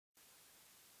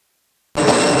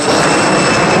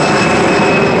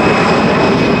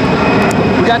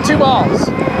Got 2 balls.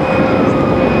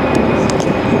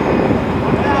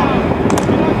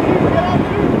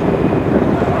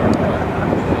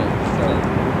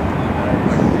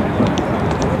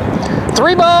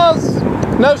 Three balls,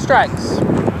 no strikes.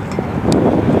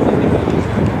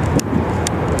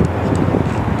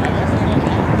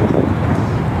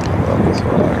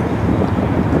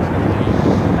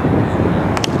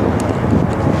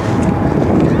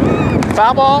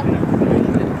 Foul ball.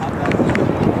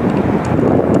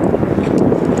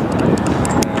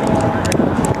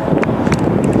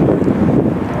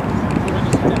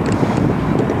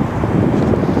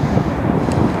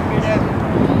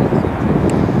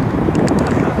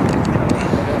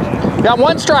 Got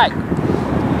 1 strike.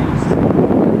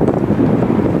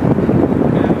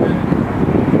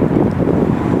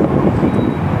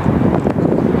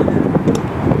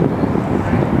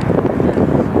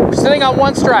 We're sitting on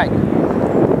 1 strike.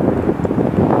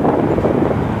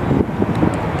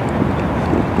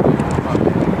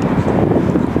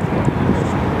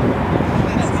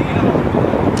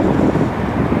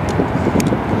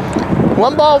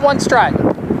 One ball, 1 strike.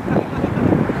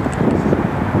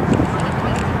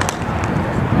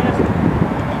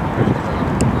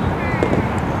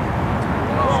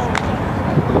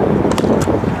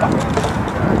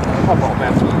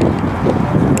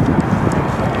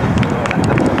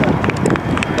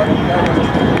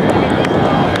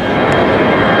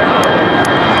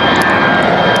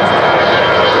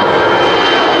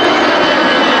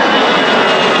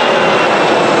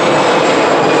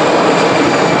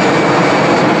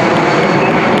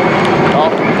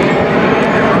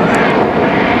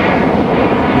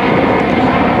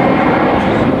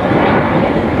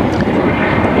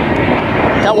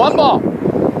 Got 1 ball.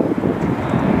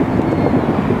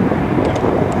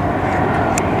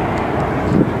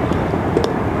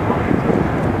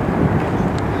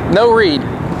 No read.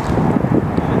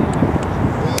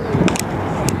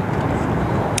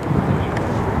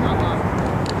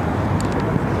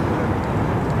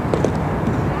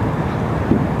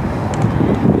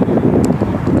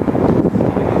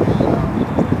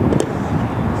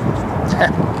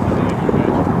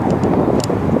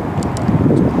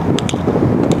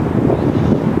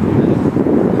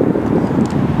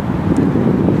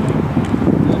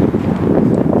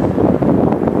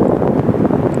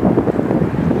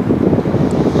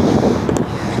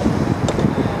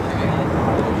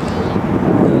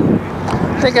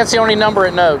 I think that's the only number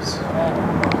it knows.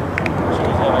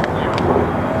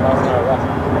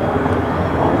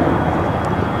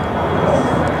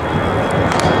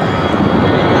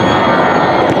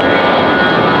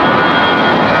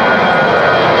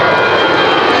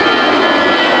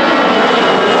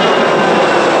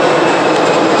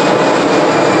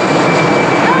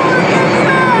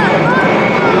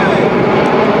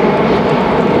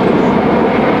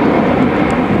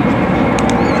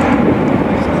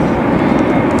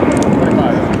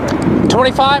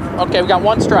 Okay, we got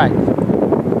 1 strike.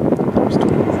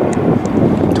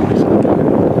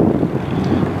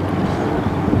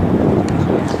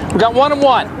 We got 1 and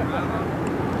 1.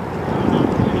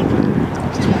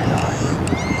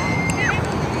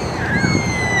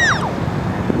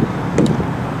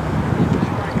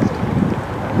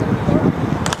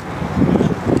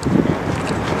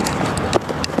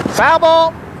 Foul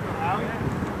ball.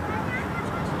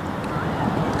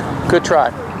 Good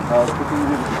try.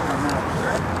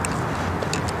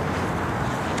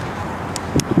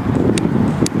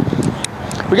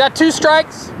 We got 2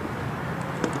 strikes.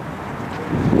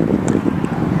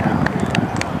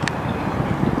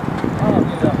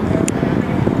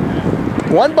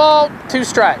 One ball, 2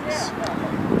 strikes.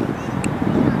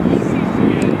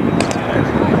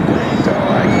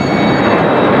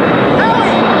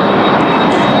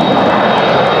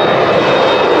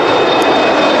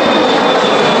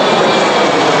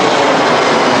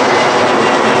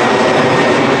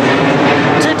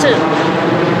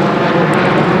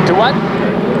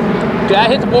 Did that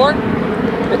hit the board?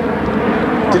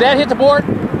 Did that hit the board?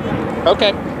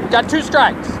 Okay, got 2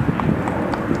 strikes.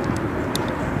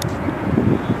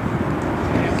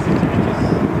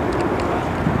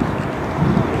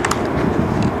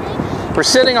 We're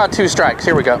sitting on 2 strikes.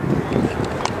 Here we go.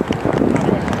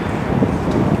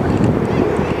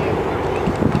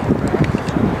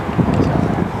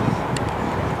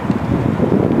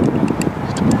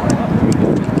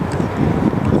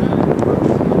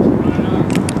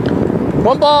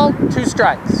 One ball, 2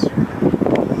 strikes.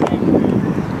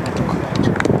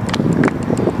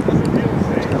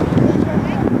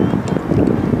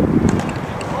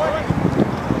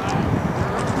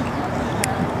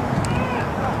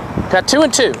 Got 2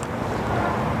 and 2.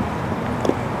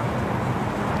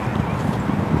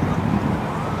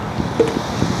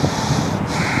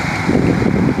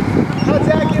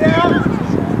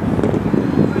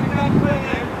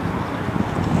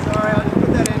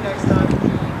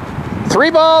 3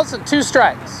 balls and 2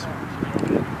 strikes.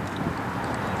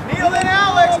 Neil and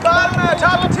Alex, bottom of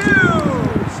top of 2.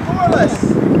 Scoreless.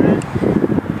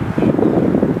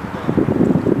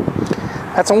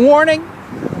 That's a warning.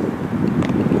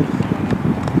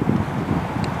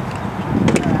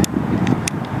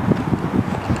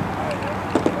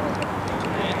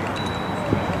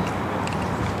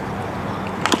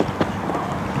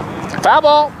 Foul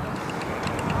ball.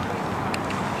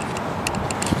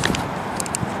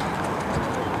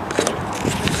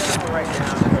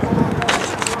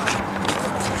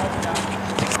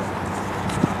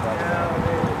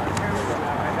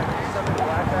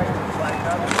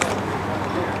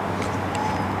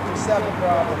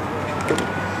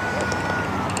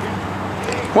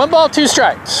 One ball, 2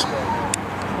 strikes.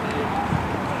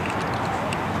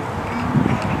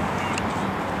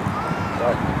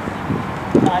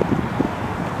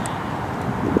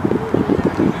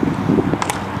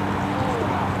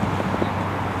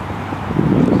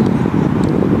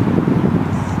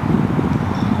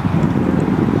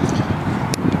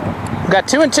 Got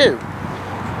 2 and 2.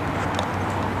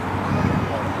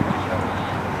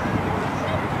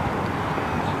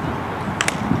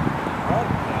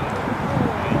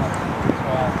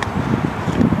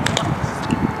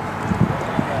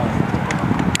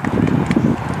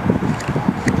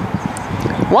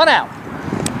 One out.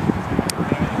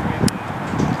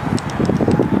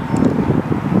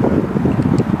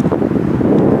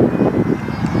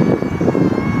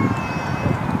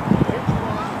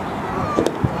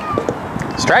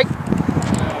 Strike.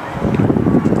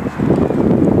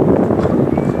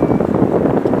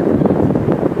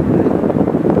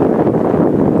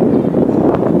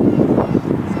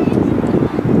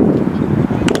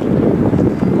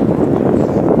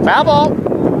 Foul ball.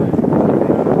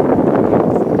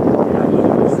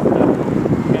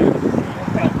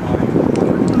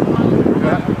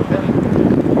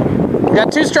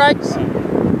 Got 2 strikes.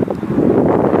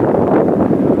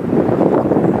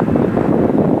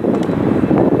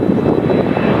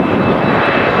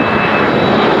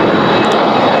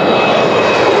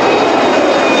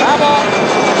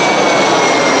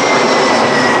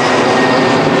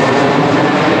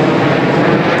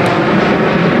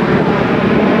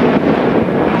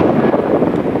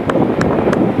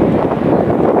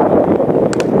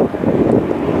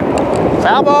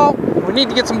 Foul ball. We need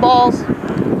to get some balls.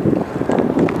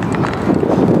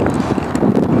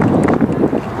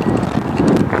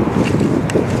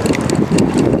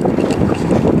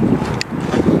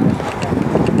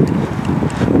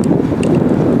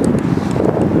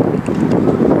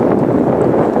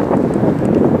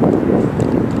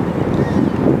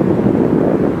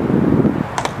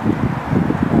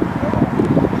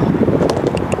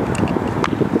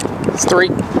 It's 3.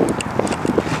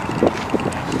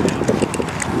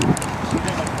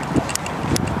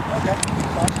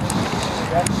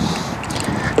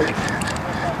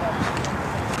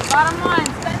 Bottom line,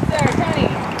 Spencer, Kenny.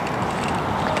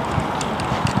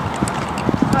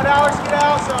 Not Alex, get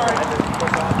out, sorry.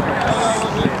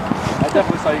 I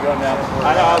definitely saw you going down before.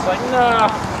 I know, I was like, no.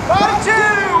 Bottom 2,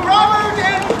 Robert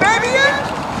and Fabian.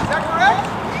 Is that correct?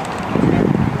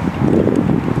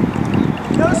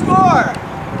 No score.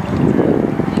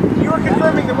 You were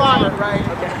confirming the Robert, right?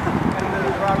 Okay. And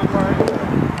the Robert part.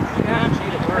 Yeah,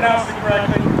 cheated. Pronounced it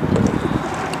correctly.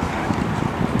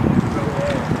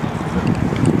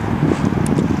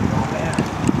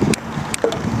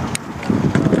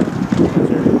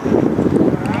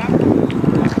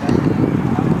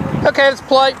 Okay, let's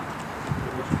play.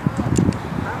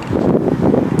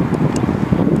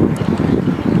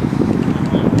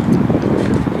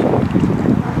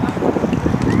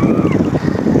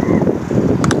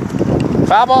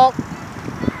 Foul ball.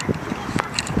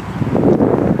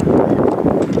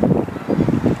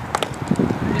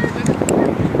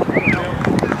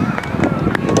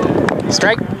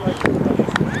 Strike.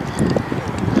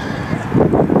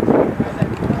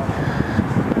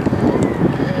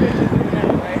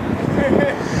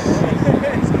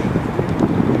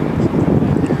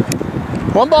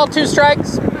 One ball, 2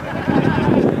 strikes.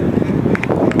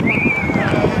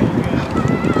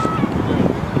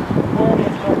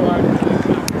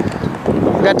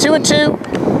 Got 2 and 2.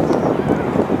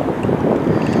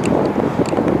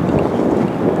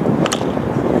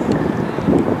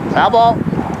 Foul ball.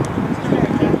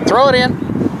 Throw it in.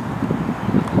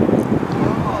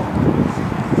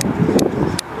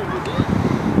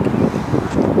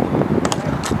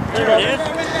 There it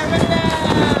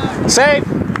is. Save.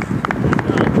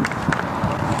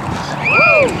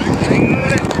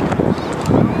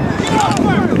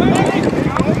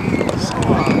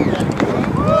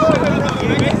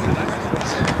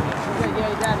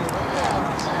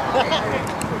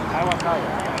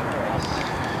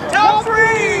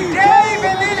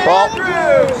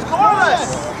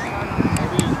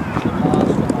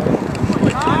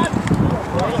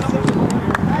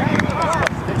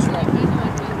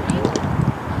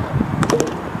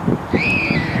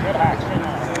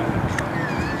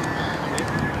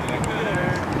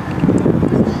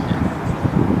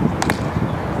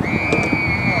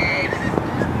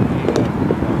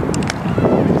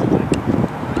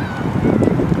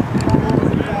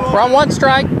 We're on 1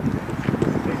 strike.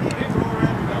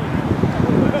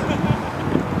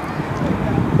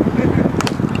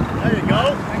 There you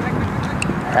go.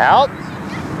 Out.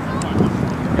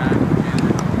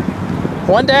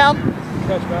 1 down.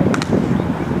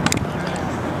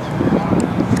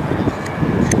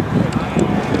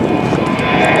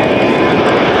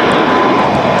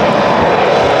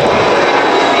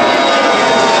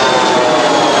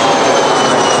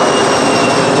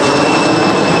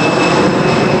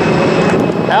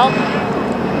 Out.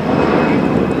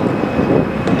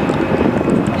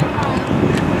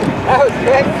 That was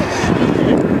quick.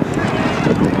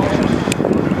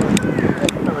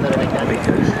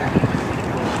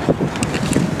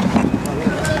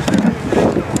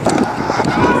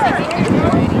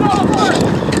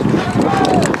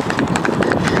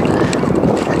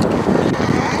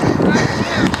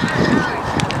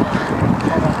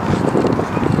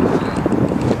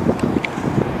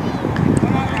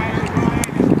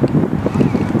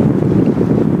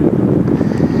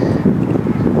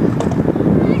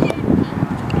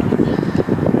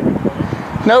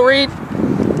 No read.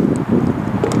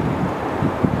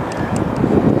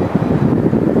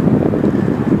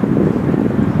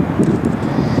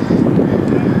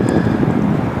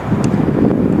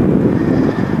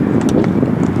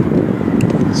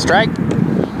 Strike.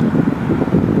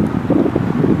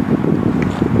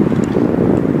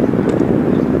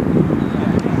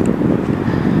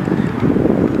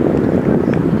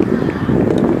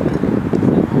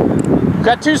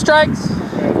 Got 2 strikes.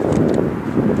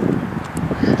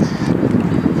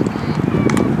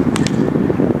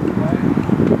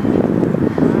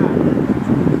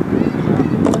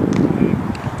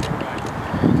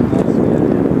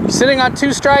 Sitting on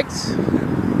 2 strikes.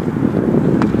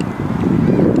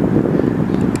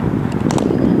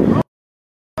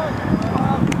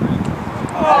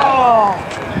 Oh.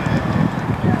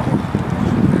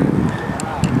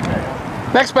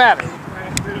 Next batter.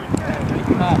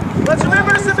 Let's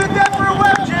remember to submit that for a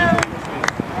web, Jim.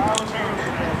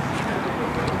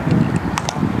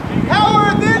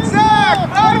 Howard, then Zach.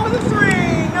 5 with a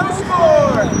 3. No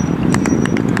score.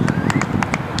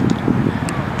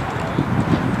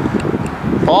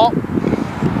 Ball.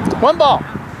 1 ball.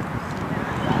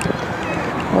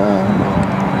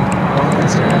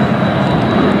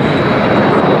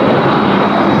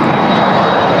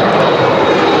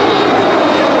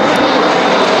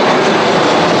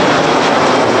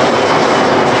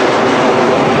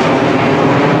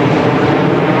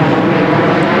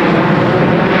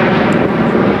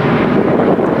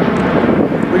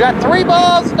 We got 3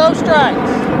 balls, no strikes.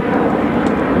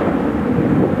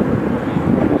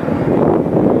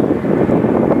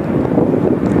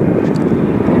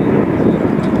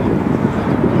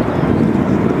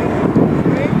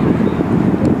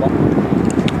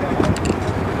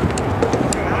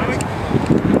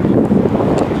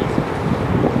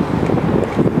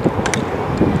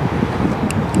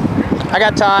 I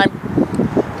got time.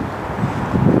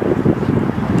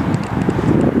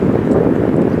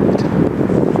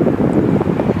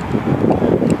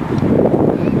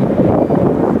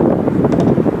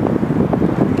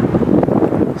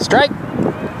 Strike.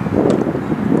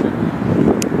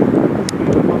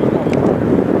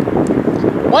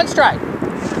 One strike.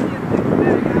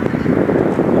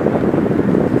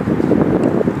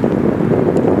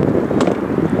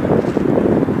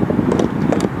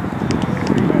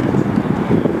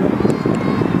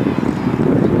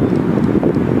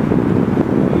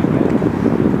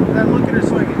 Look at her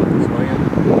swinging.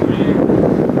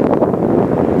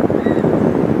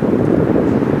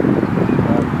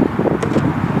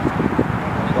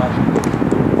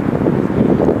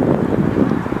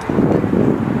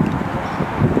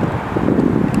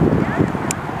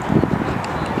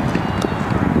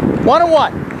 One and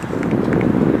one.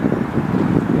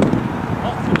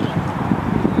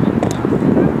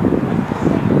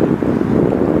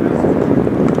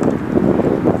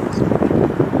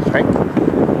 Strike.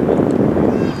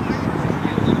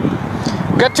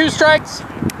 Got 2 strikes.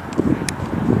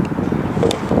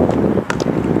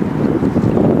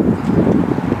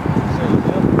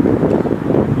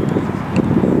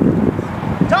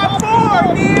 Top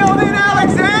 4, Neil and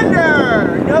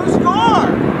Alexander. No score.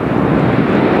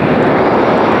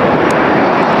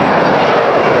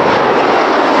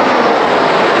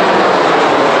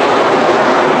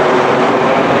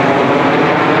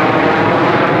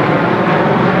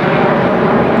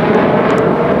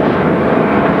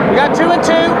 We got 2 and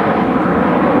 2.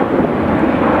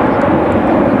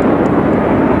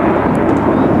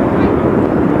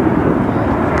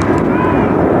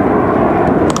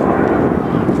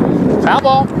 Foul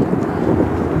ball.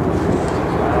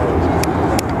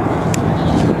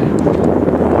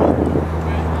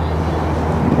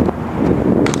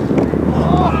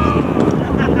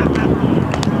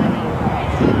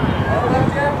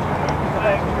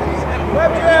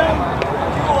 Web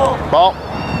jam. Ball.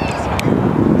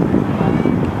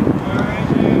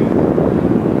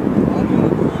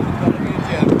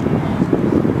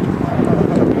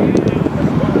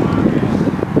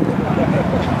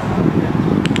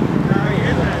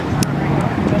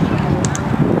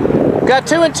 Got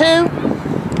 2 and 2.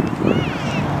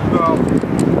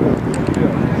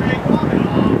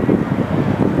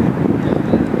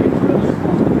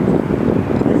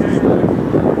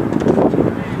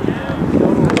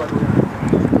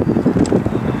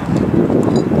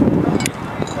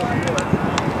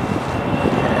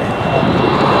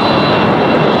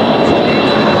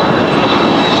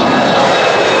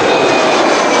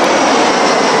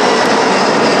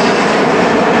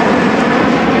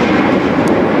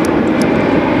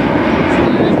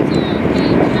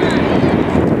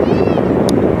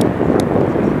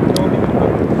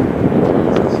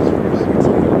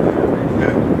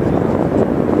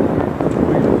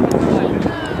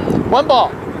 One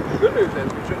ball. Good news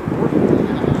is we shouldn't force it.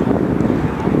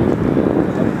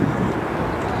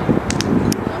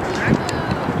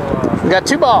 We got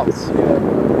 2 balls.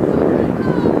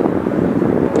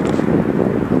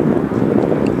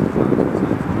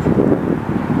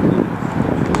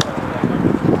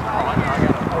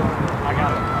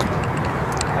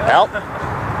 Help.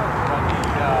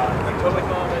 Totally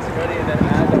calm, nice and ready, and then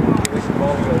add that with the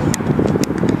ball goes.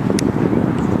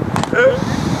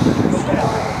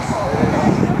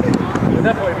 At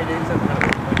that point, we need some kind of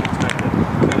unexpected.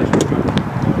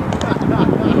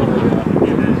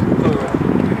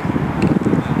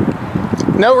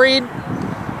 No read.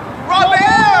 Robert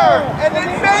and then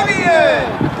Fabian.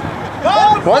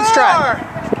 One strike.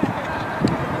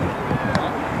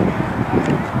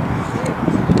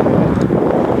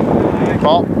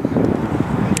 Ball.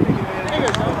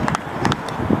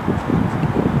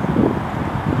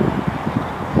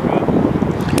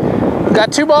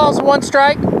 Got 2 balls and 1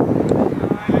 strike.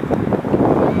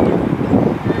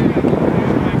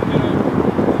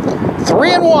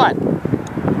 Three and 1.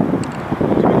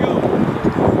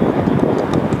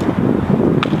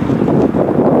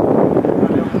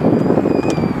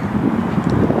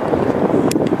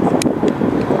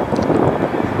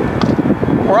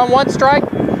 We're on 1 strike.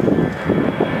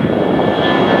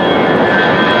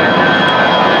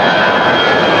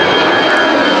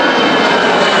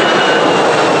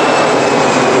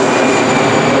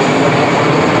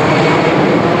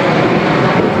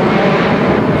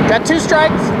 Got 2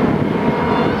 strikes.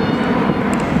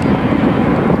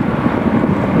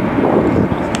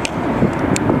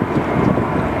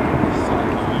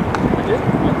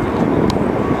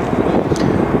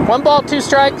 One ball, 2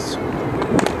 strikes.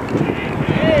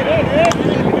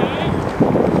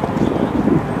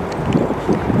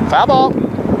 Foul ball.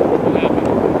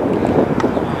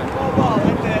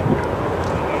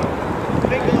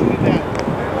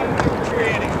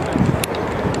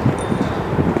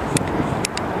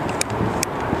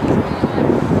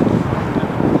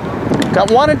 Got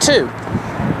 1 and 2.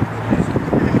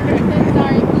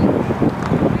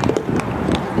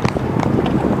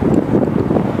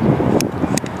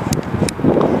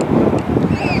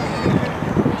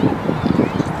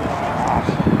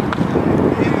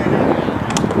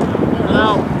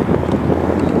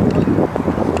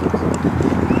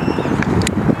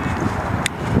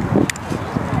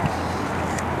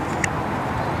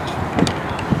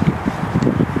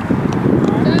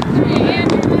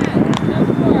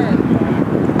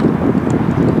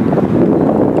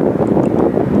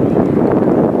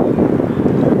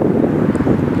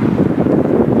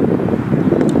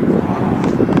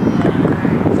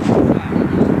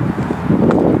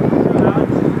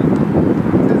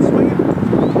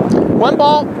 One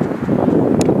ball.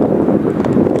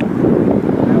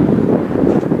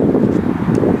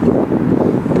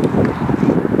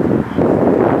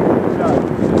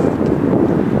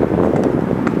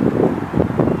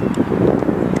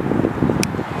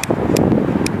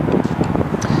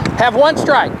 Have 1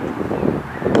 strike.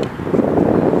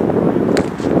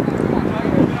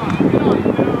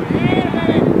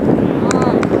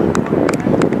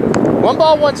 One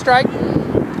ball, 1 strike.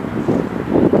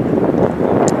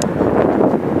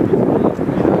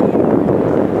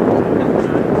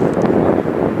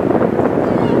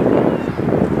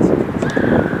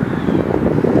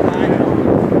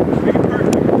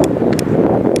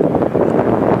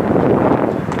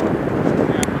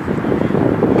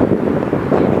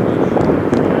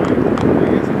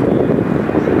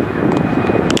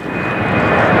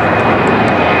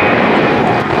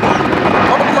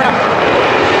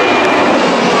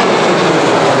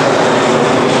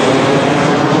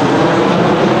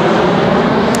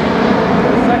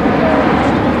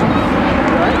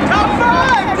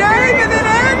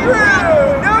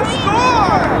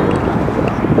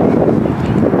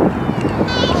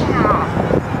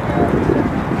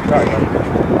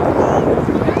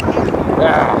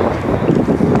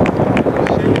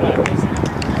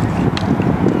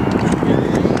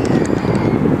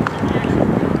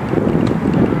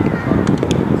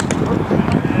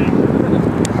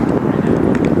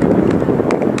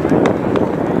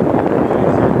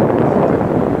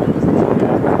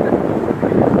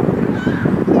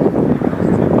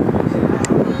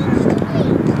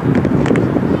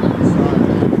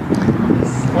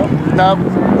 No,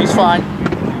 he's fine.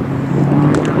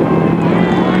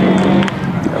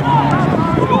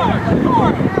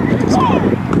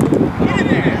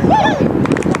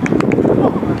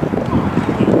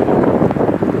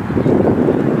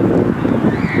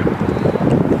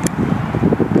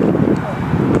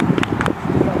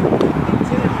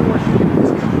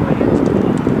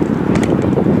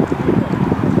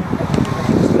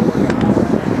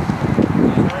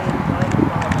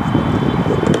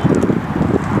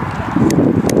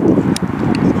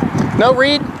 No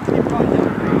read.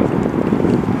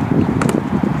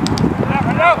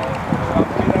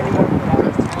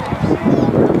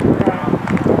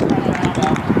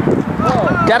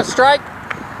 Got a strike.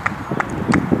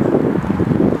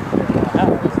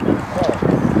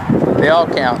 They all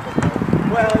count.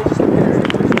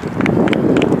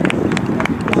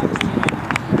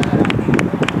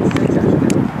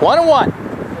 1-1.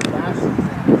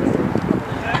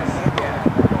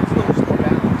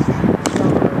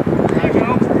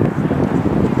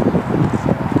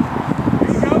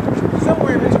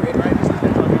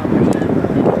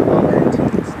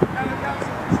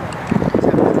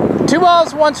 Two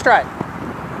balls, one strike.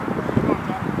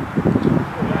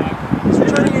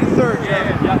 Turning into third,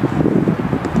 yeah.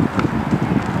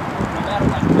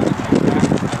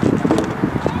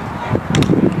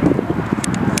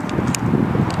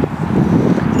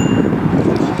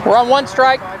 We're on one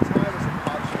strike.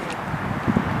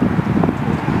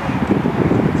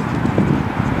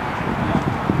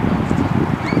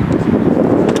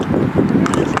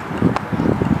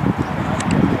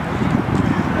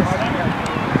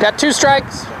 Got two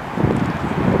strikes.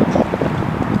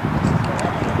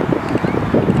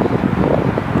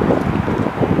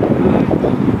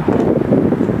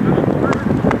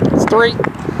 It's three.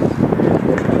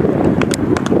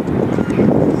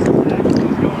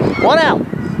 One out.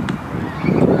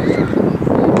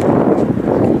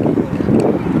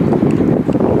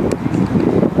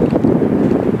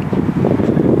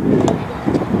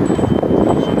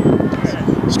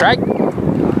 Strike.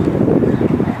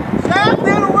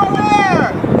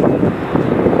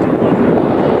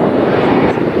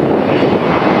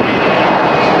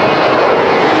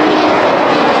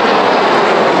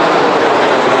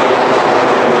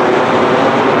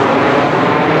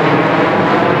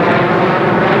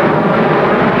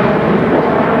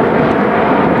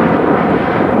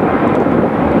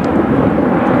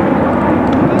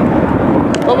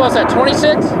 What was that,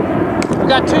 26? We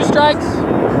got two strikes.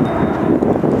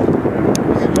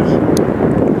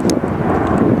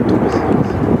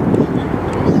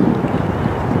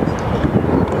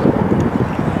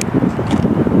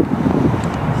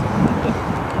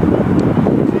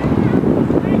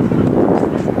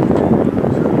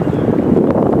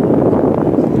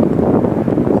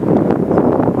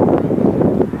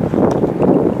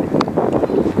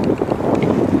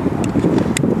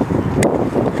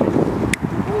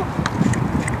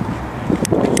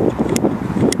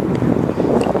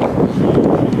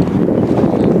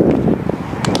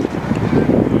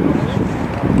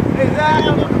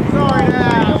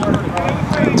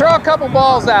 Throw a couple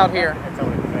balls out here.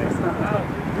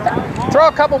 Throw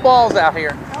a couple balls out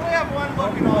here. I only have one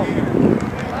looking all year.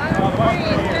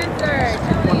 Spencer,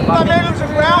 I thought maybe it was a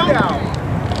ground out.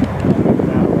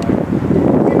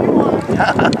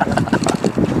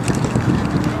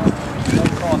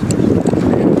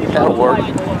 That'll work.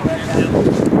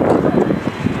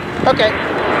 Okay.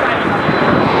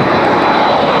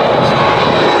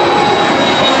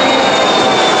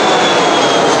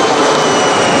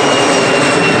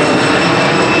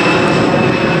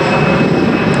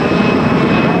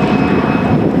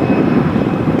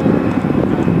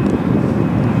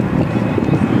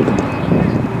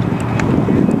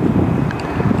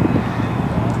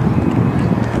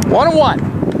 One and one.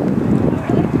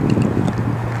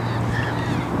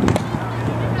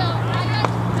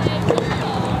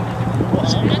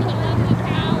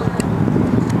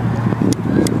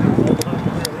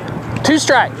 Two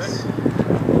strikes.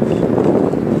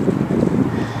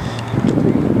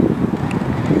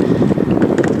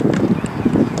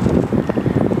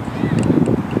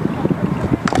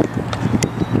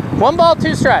 One ball,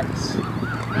 two strikes.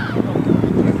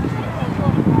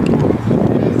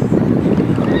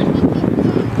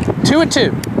 Two and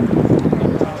two.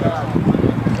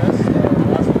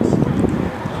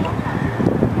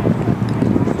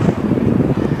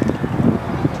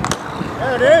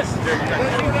 There it is.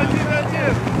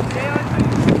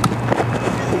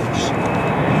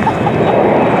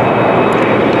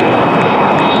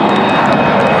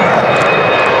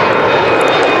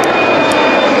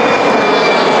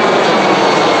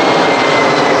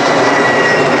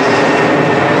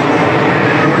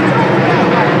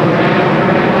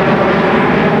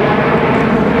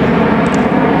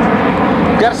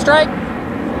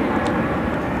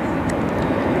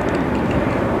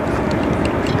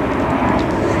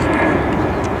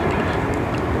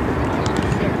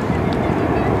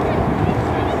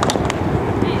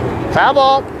 Foul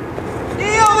ball.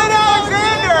 Neil and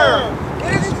Alexander!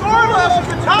 It is scoreless at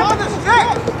the top of the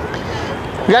sixth!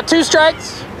 We got 2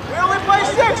 strikes. We only play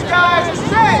 6, guys! It's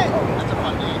 6!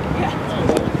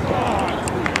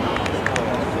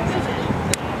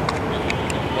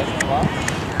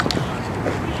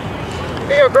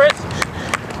 Here, Chris.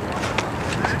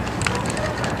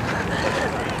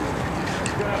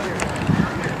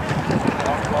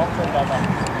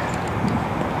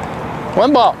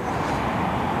 One ball.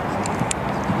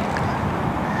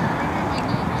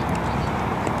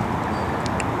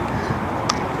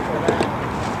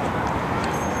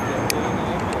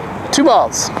 Two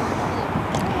balls. There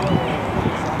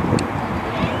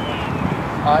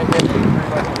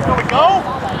we go!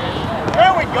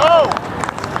 There we go!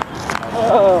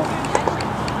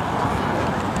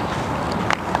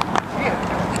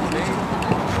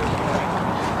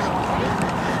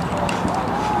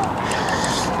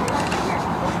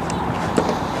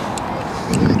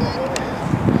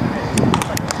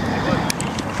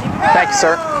 Thank you,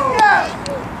 sir.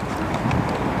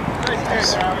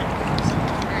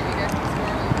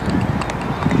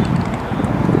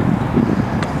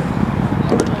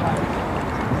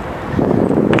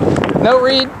 No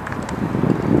read.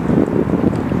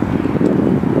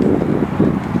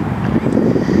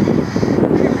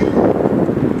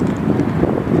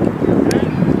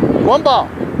 One ball.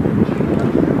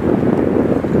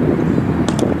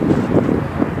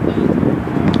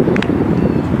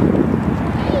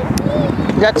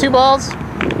 You got 2 balls.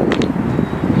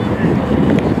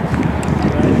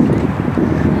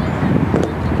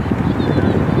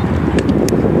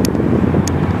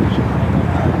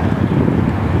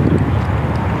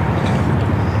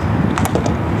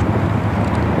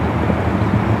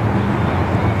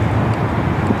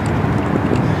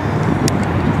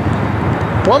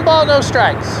 One ball, no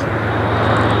strikes.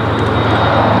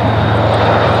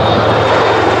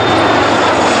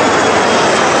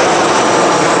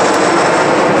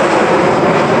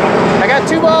 I got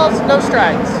 2 balls, no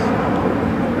strikes.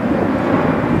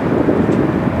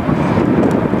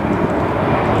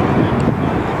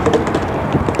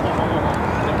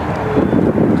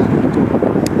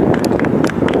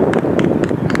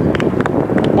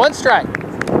 One strike.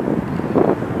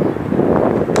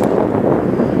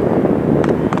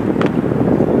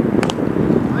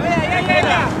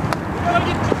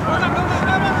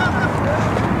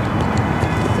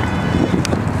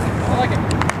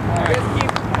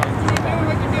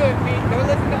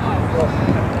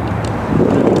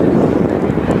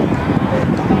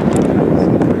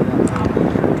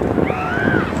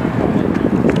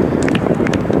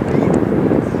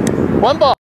 One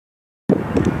ball.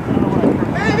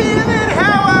 Maybe even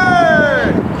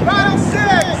Howard! Final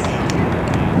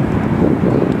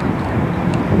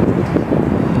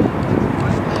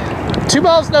 6! 2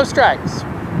 balls, no strikes.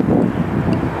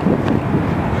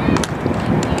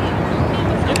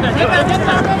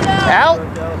 Out.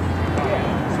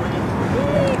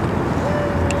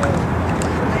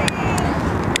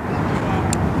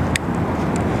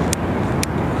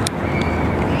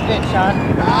 Good shot.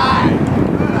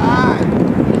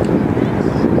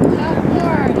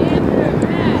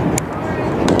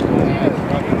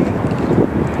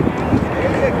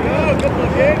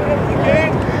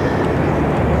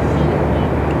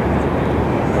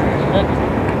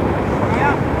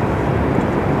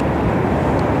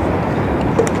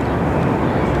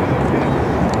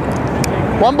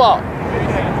 One ball.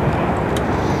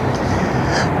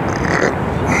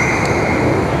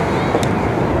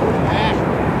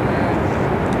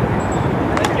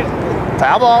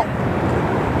 Foul ball.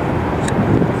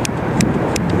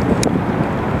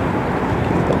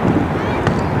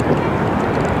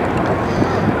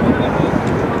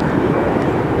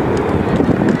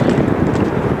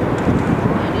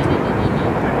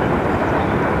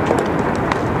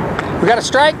 We got a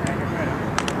strike.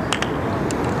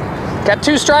 Got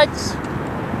 2 strikes.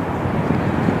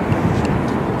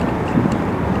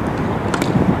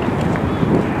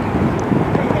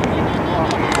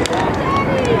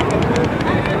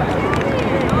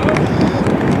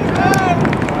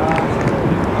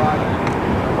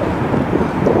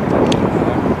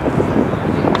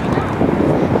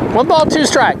 One ball, 2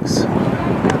 strikes.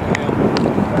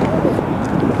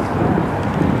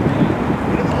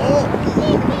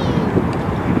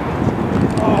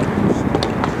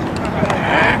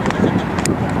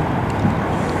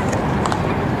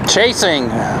 Chasing.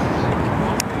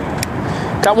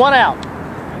 Got 1 out.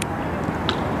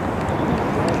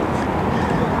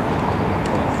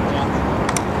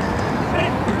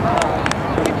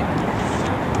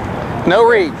 No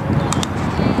read.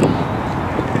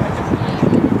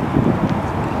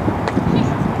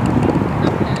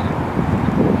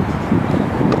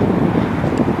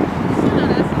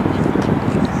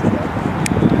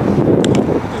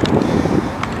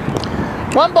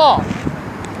 One ball.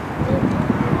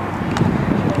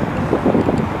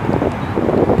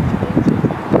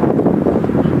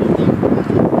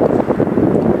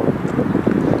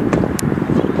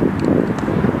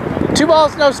 Two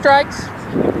balls, no strikes.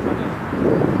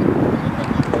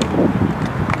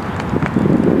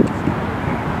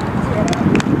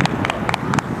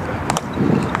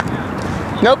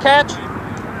 No catch.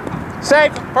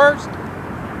 Safe first.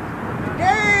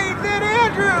 Hey, did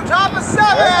Andrew, top of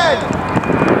 7.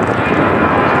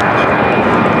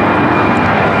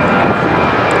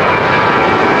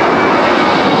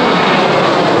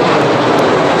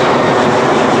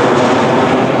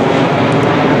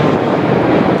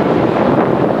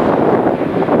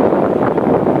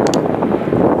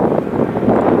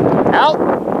 Out.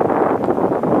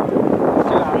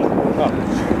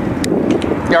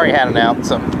 You already had an out,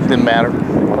 so it didn't matter.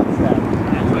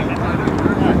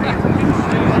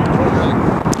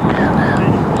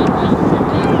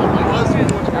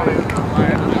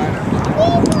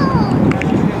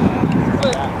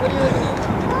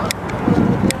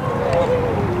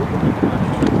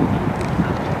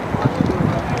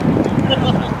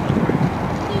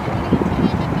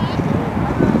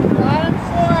 Bottom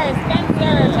 4,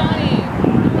 Spencer, Tony.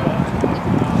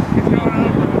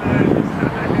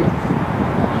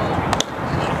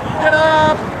 Get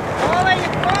up! Falling,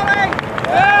 falling!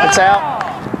 It's out.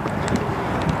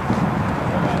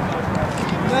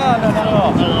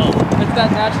 No. It's that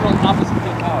natural opposite of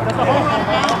power. The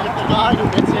guy who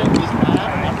gets hit, he's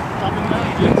mad.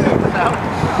 Keep going!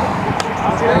 Go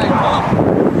three!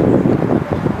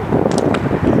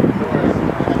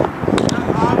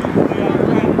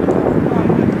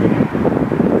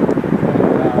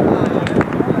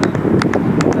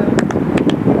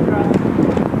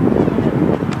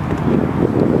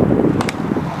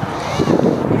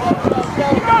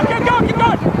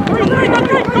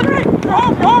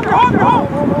 You're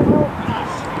home!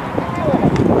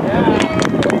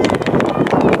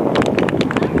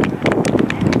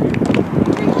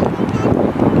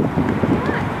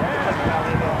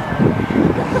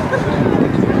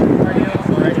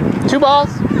 Two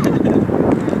balls.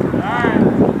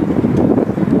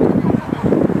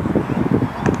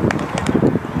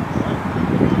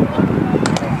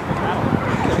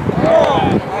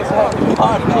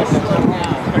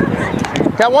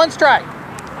 Got one strike.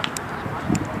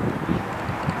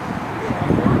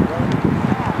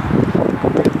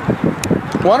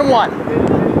 One and one.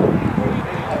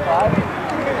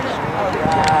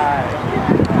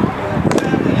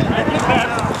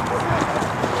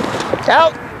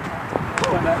 Out.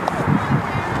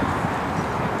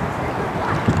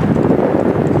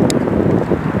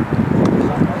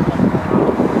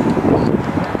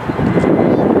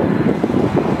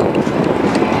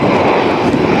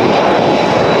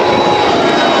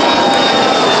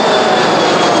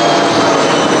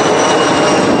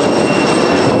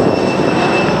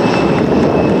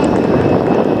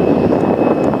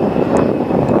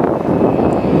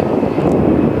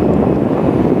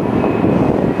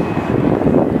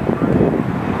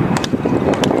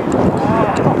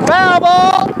 Foul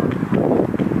ball.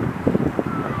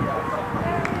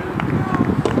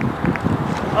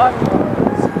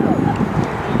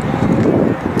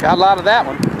 Got a lot of that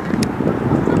one.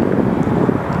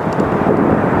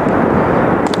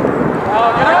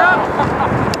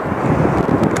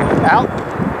 Out.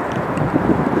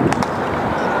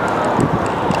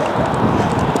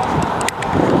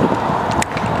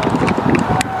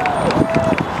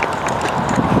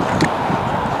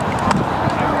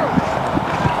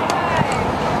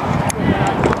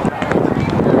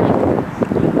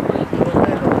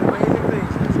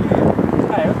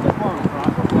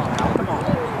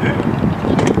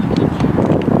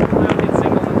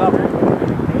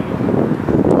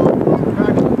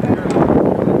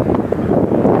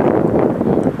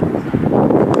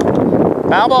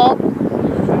 Foul ball.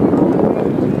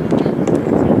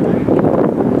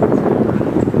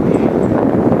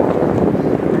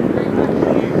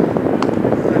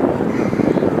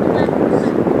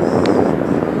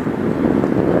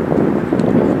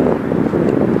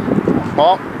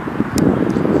 Ball.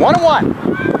 1 and 1.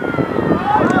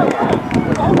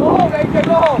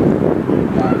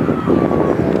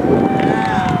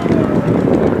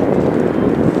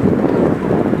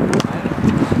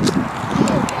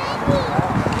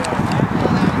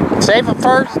 Safe at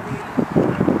first.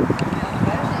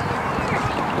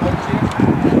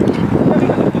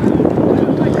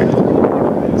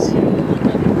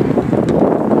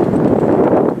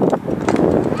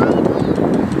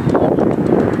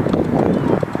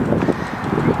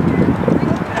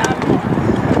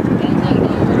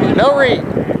 No read.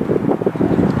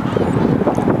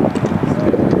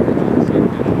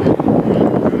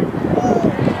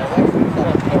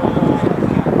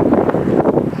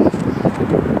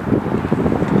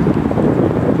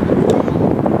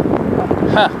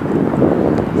 Huh.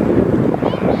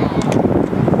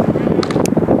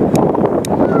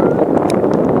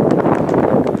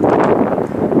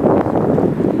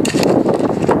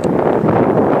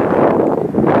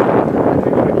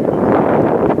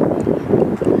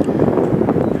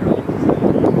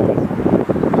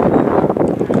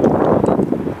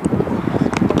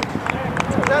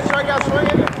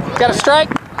 Got a strike.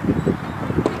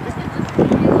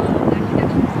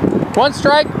 One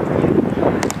strike.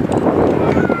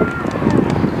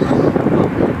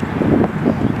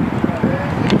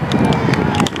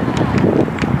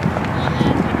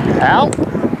 Out.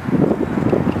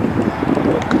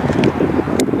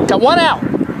 Got one out.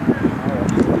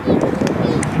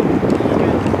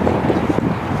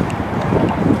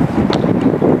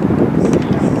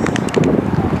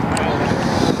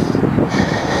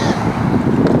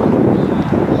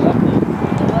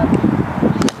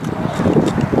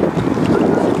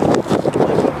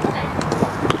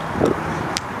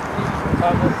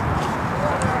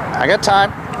 I got time.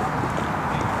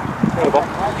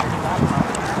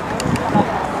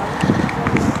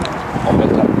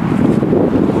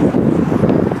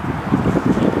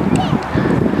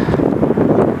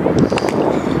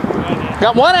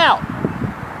 Got one out.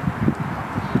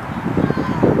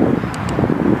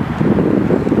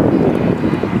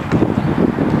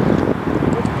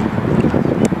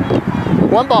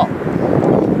 One ball.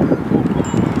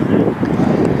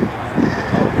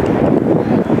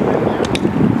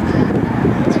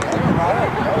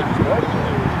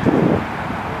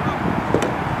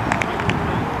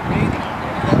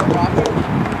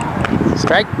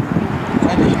 Strike.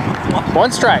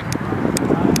 One strike.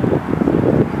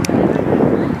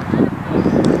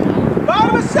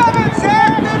 Bottom of 7,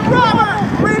 Zach, then Robert.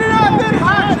 Read it up, then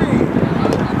Haji.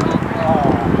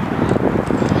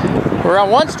 We're on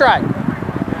one strike.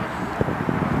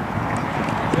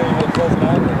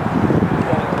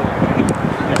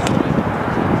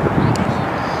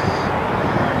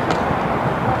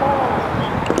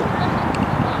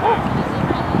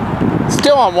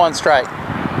 Still on one strike.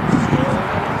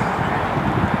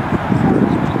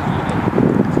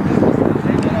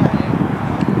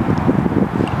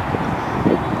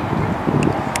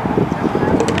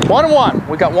 One and one.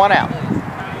 We got one out.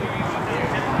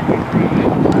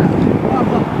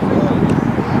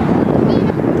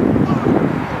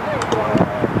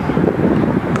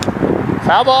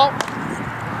 Foul ball.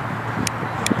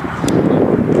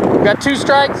 We got two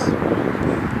strikes.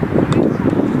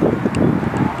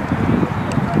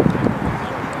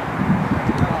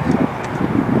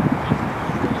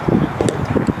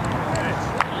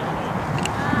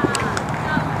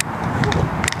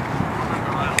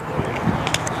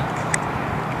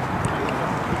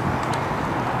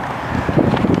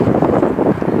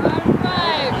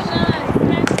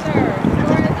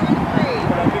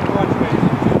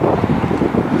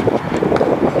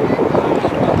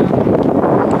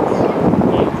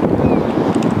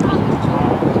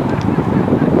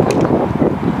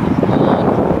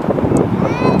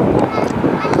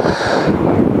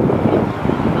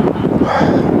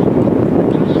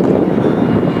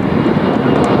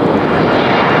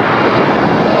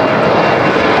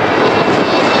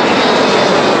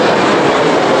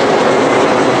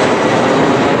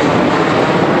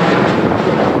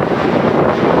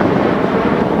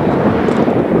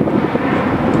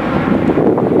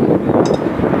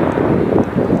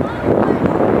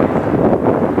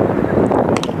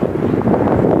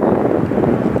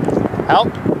 Out.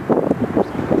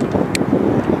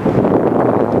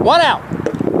 One out.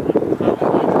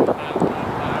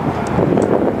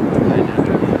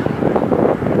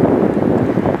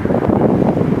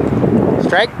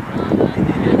 Strike.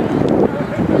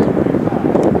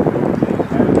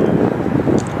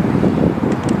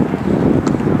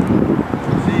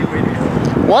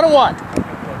 One and one.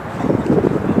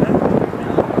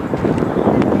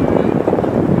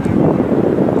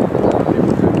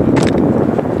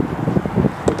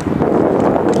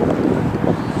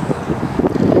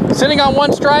 Sitting on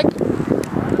one strike.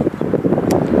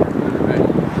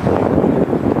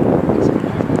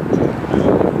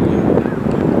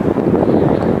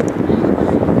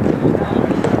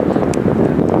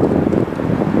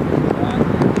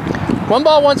 One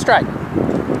ball, one strike.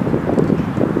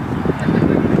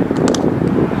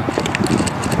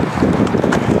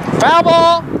 Foul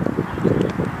ball.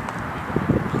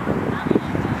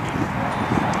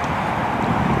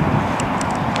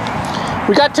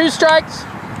 We got two strikes.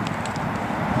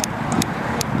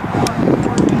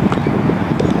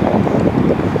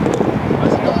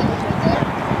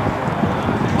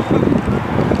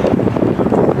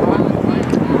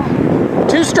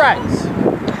 Two strikes.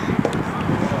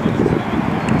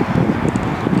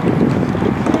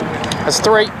 That's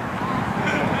 3.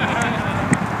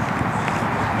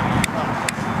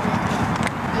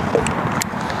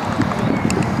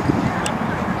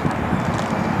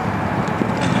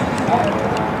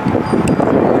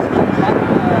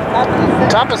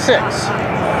 Top of 6.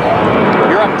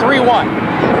 You're up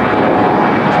 3-1.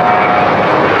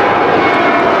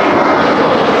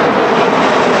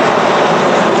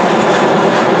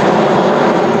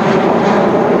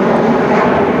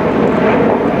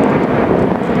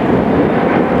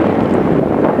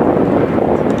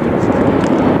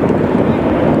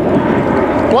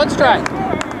 One strike.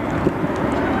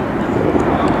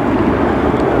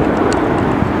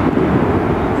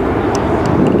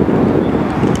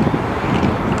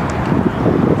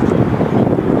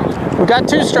 We got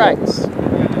 2 strikes.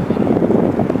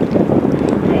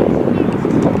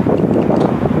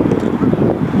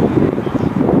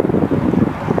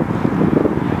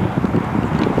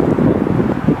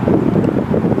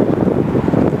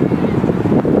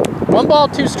 One ball,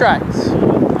 2 strikes.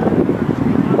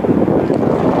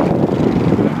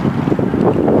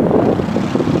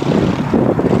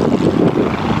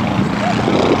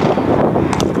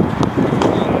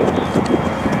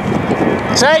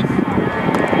 Safe.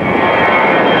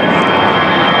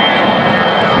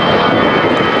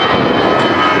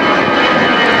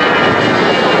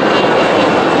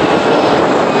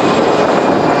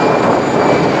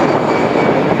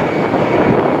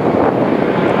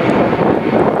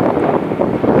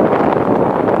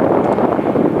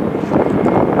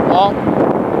 Ball.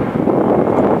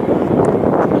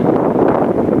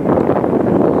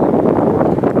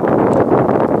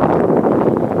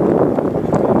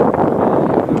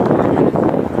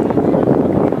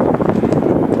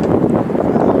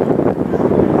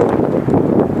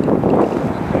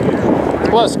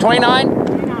 Close, 29.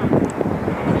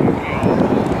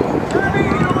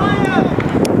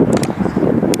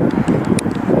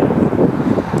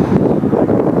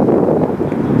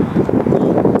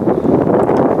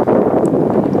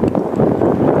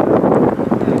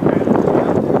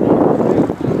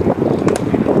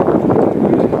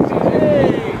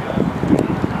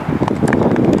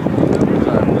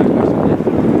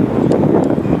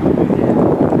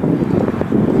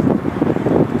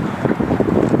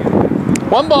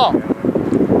 One ball.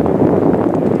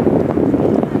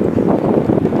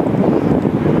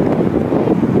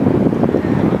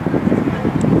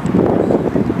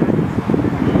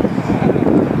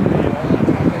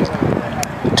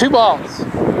 Two balls.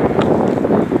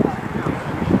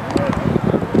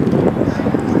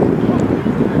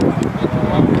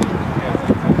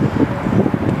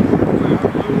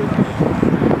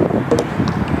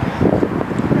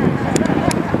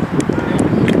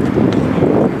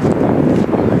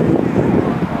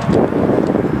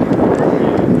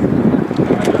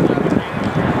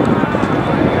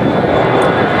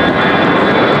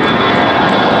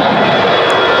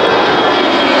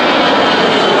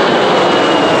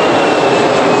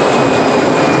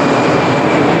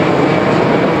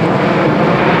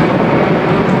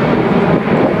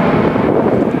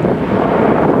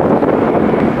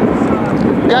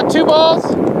 Got 2 balls.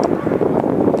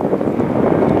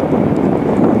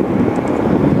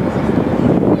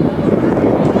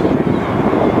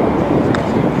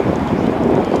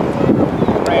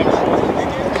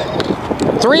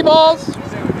 Three balls.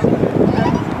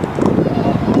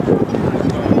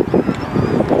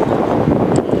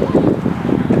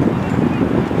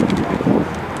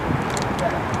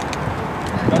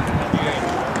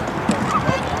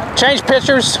 Change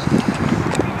pitchers.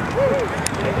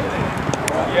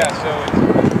 Yeah, so it's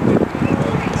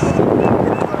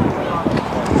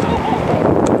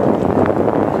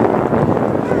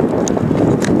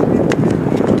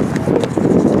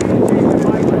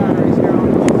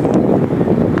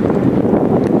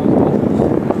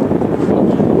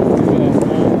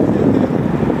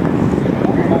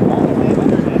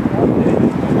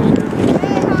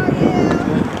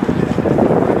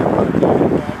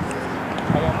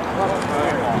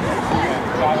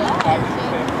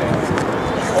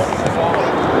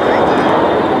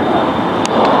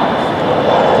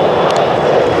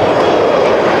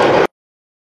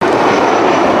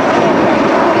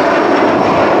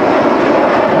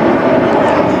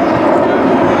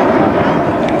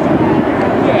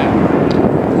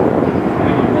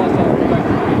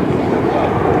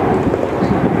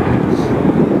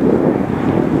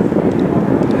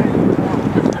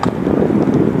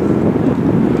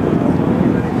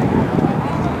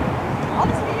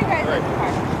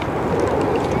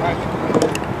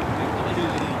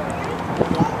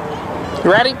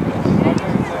You ready?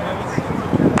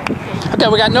 Okay,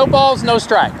 we got no balls, no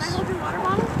strikes.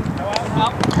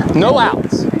 No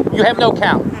outs. You have no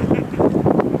count.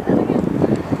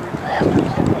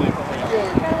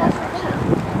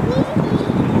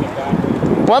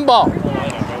 One ball.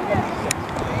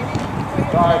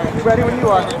 Ready when you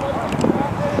are.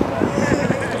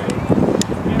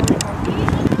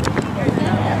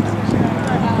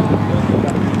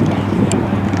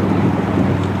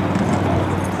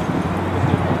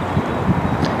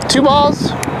 Two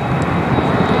balls.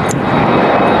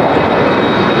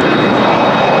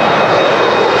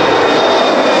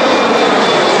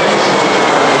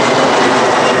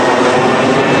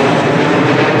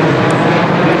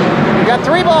 You got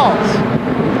three balls.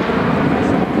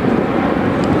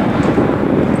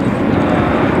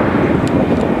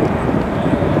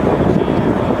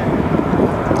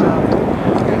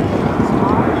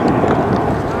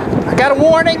 I got a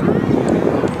warning.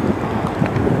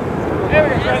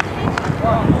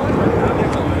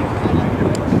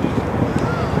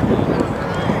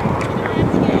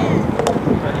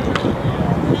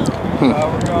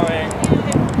 We're going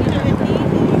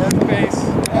first base.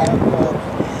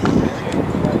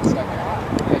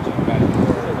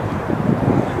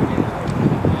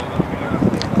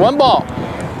 One ball.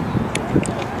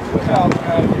 We're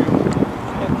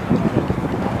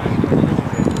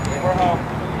home.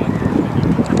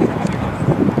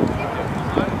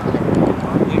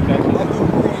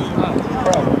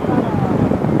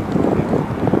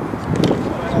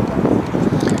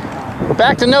 We're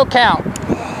back to no count.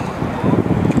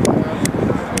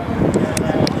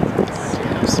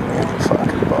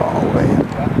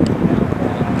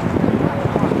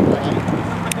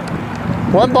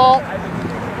 One ball.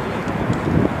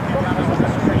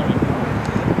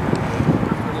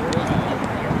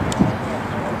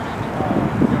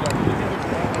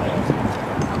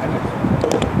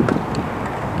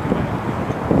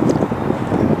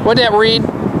 What'd that read?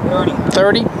 30.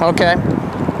 30? Okay.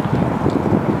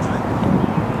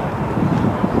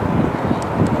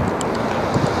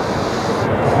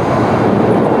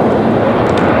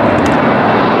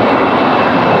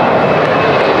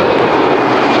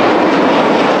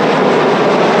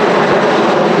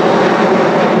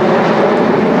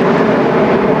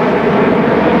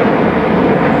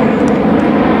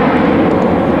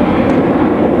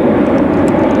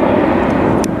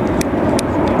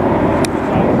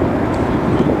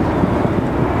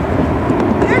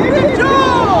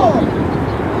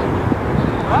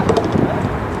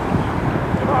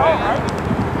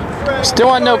 Still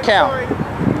on no count.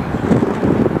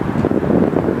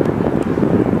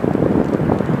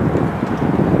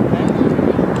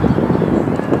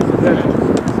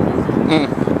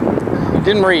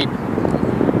 Didn't read.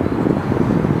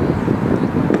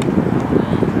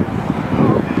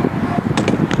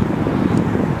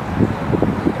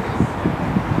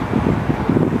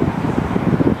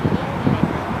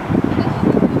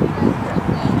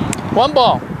 One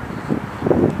ball.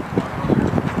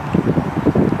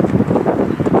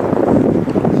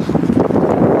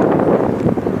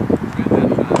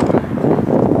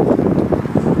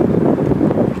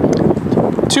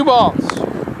 Two balls.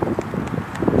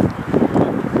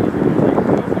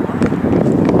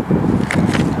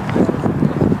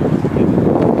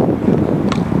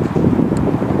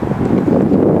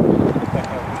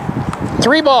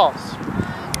 Three balls.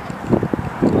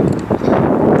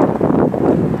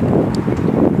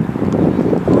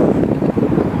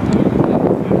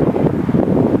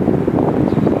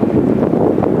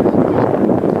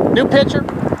 New pitcher.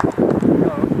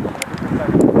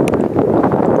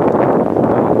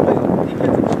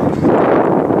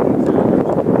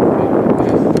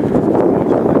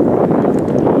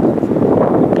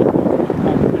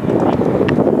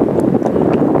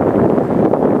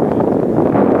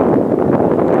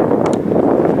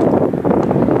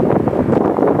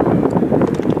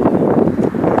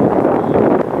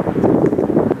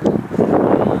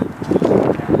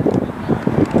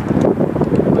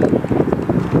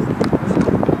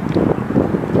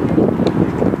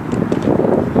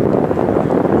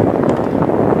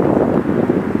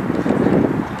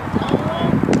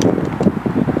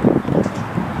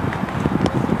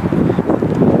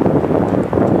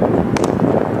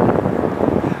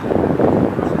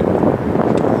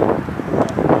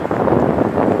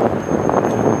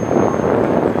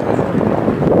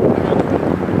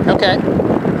 Okay.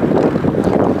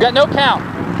 Got no count.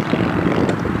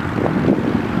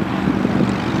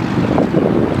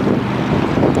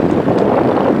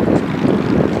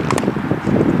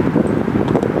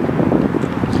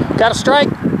 Got a strike.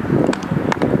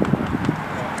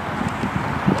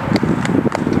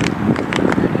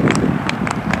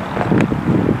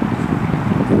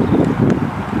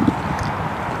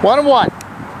 One and one.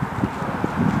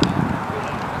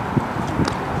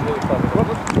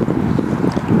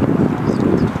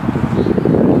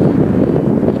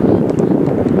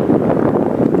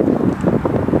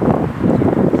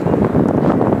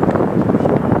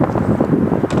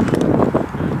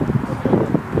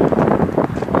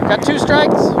 not 2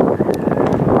 strikes?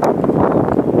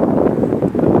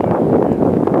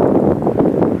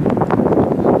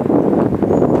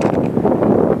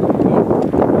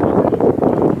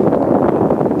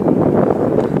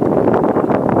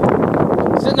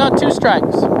 Is it not 2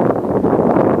 strikes?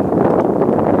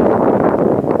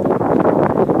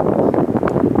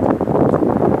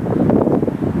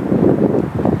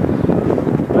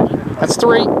 That's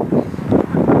 3.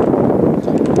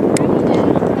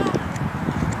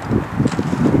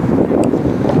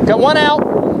 Got 1 out.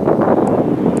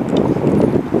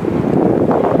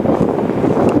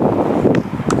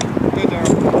 Good,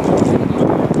 Darryl.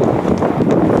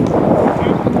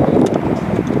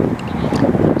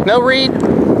 No read.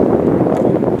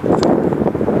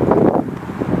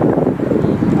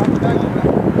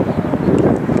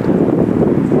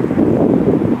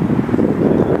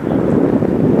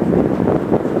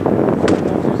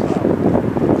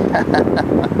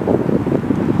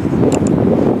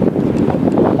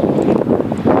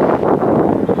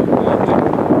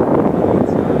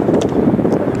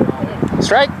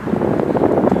 Strike.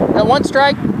 Got 1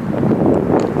 strike.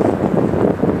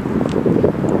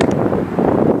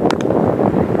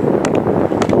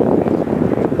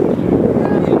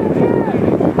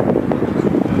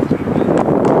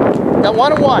 Got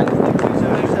 1 and 1.